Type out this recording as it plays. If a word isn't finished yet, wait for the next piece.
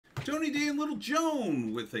Tony D and Little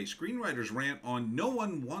Joan with a screenwriter's rant on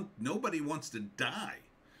Nobody Wants to Die,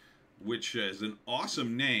 which is an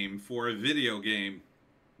awesome name for a video game.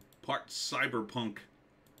 Part cyberpunk,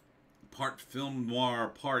 part film noir,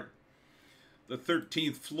 part the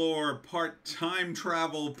 13th floor, part time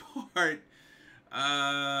travel, part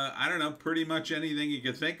I don't know, pretty much anything you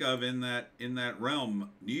could think of in that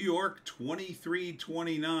realm. New York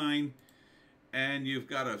 2329, and you've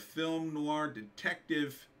got a film noir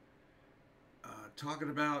detective talking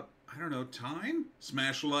about, I don't know, time?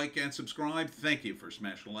 Smash like and subscribe. Thank you for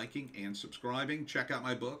smash liking and subscribing. Check out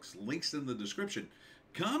my books. Links in the description.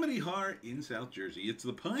 Comedy horror in South Jersey. It's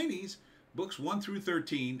the Pineys. Books 1 through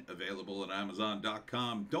 13 available at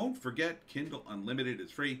Amazon.com. Don't forget Kindle Unlimited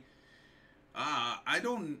is free. I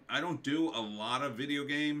don't do a lot of video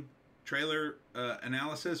game trailer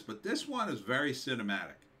analysis, but this one is very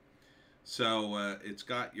cinematic. So it's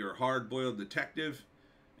got your hard-boiled detective,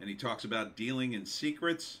 and he talks about dealing in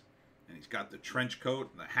secrets, and he's got the trench coat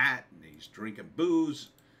and the hat, and he's drinking booze.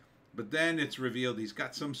 But then it's revealed he's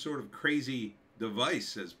got some sort of crazy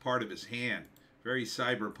device as part of his hand, very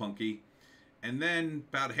cyberpunky. And then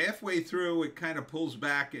about halfway through, it kind of pulls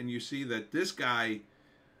back, and you see that this guy,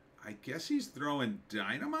 I guess he's throwing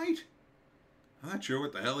dynamite? I'm not sure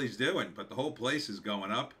what the hell he's doing, but the whole place is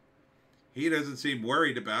going up. He doesn't seem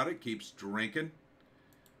worried about it, keeps drinking,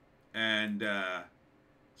 and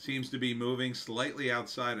seems to be moving slightly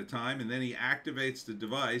outside of time. And then he activates the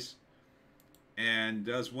device and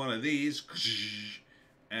does one of these.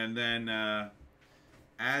 And then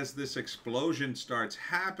as this explosion starts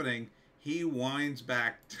happening, he winds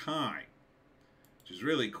back time, which is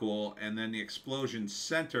really cool. And then the explosion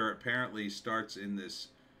center apparently starts in this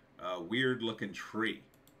weird looking tree.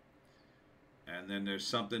 And then there's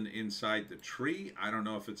something inside the tree. I don't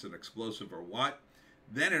know if it's an explosive or what.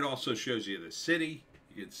 Then it also shows you the city.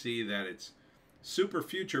 You can see that it's super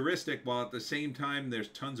futuristic, while at the same time there's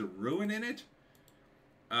tons of ruin in it.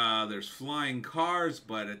 There's flying cars,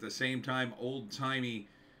 but at the same time old-timey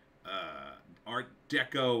Art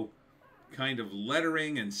Deco kind of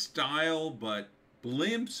lettering and style, but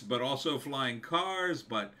blimps, but also flying cars,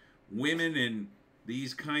 but women in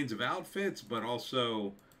these kinds of outfits, but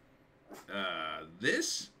also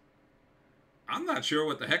this. I'm not sure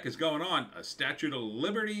what the heck is going on. A Statue of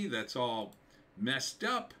Liberty that's all messed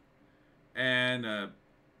up, and I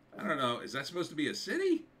don't know, is that supposed to be a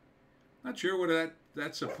city? Not sure what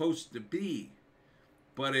that's supposed to be,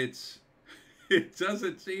 but it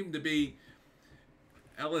doesn't seem to be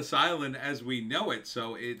Ellis Island as we know it,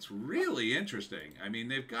 so it's really interesting. I mean,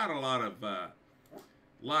 they've got a lot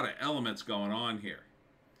of elements going on here.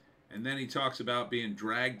 And then he talks about being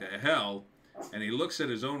dragged to hell, and he looks at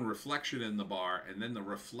his own reflection in the bar, and then the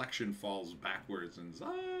reflection falls backwards and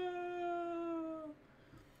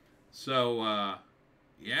So,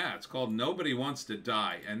 yeah, it's called Nobody Wants to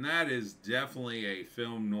Die, and that is definitely a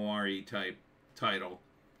film noir-y type title.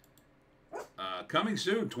 Coming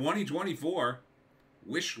soon, 2024.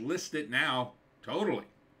 Wish list it now. Totally.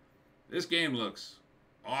 This game looks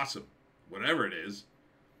awesome, whatever it is.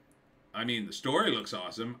 I mean, the story looks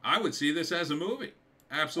awesome. I would see this as a movie.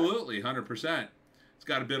 Absolutely, 100%. It's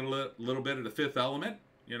got a little bit of the Fifth Element,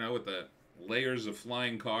 you know, with the layers of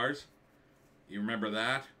flying cars. You remember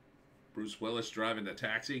that? Bruce Willis driving the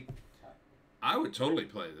taxi. I would totally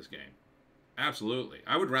play this game. Absolutely.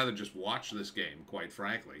 I would rather just watch this game, quite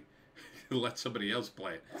frankly. Let somebody else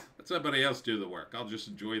play it. Let somebody else do the work. I'll just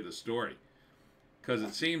enjoy the story. Because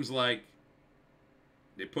it seems like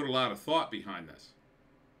they put a lot of thought behind this.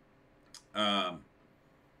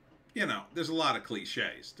 You know, there's a lot of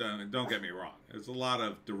cliches. Don't get me wrong. There's a lot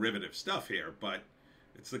of derivative stuff here, but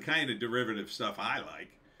it's the kind of derivative stuff I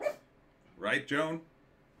like. Right, Joan?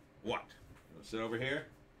 What? You want to sit over here?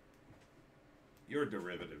 You're a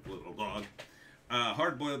derivative, little dog.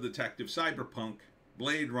 Hard-boiled detective, cyberpunk,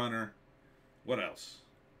 Blade Runner. What else?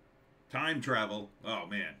 Time travel. Oh,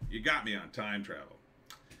 man. You got me on time travel.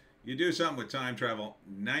 You do something with time travel,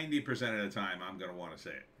 90% of the time, I'm going to want to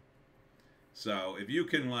say it. So, if you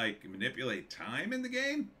can, like, manipulate time in the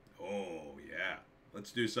game, oh, yeah.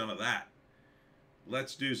 Let's do some of that.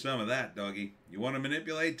 Let's do some of that, doggy. You want to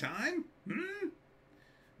manipulate time?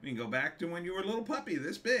 We can go back to when you were a little puppy,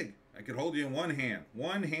 this big. I could hold you in one hand.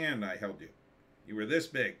 One hand I held you. You were this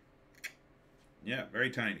big. Yeah, very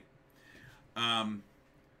tiny.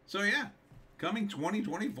 So, yeah. Coming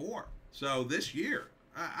 2024. So, this year.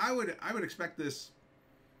 I would expect this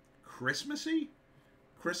Christmassy?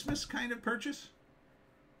 Christmas kind of purchase,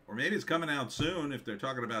 or maybe it's coming out soon if they're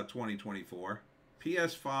talking about 2024.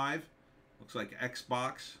 PS5, looks like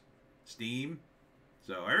Xbox, Steam,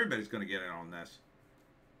 so everybody's going to get in on this.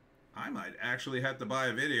 I might actually have to buy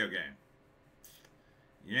a video game.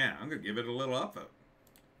 Yeah, I'm going to give it a little upvote.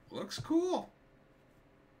 Looks cool.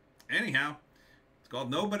 Anyhow, it's called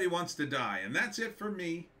Nobody Wants to Die. And that's it for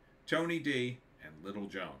me, Tony D, and Little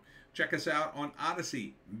Joan. Check us out on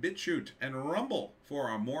Odysee, Bitchute, and Rumble for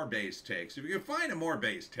our more based takes. If you can find a more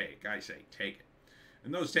based take, I say take it.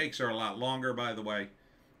 And those takes are a lot longer, by the way.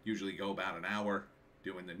 Usually go about an hour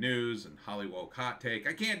doing the news and Hollywoke hot take.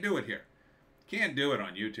 I can't do it here. Can't do it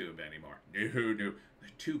on YouTube anymore. No. They're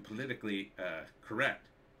too politically correct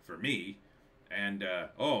for me. And,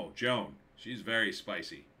 oh, Joan, she's very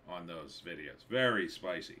spicy on those videos. Very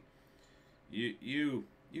spicy. You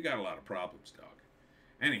got a lot of problems, dog.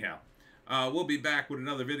 Anyhow, we'll be back with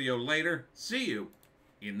another video later. See you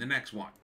in the next one.